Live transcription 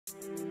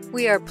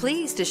We are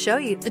pleased to show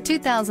you the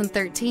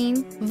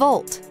 2013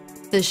 Volt.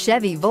 The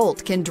Chevy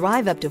Volt can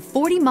drive up to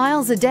 40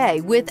 miles a day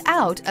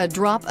without a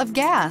drop of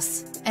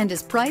gas and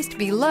is priced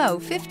below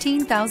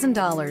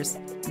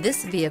 $15,000.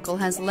 This vehicle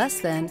has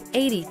less than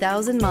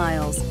 80,000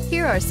 miles.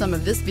 Here are some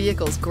of this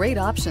vehicle's great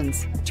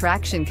options: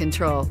 traction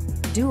control,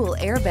 dual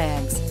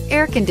airbags,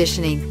 air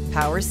conditioning,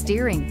 power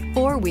steering,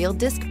 four-wheel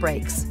disc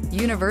brakes,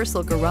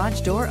 universal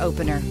garage door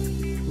opener,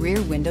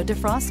 rear window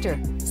defroster,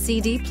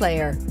 CD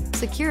player,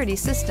 security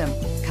system,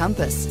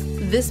 compass.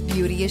 This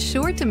beauty is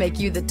sure to make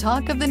you the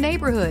talk of the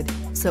neighborhood.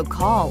 So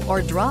call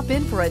or drop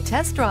in for a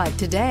test drive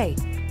today.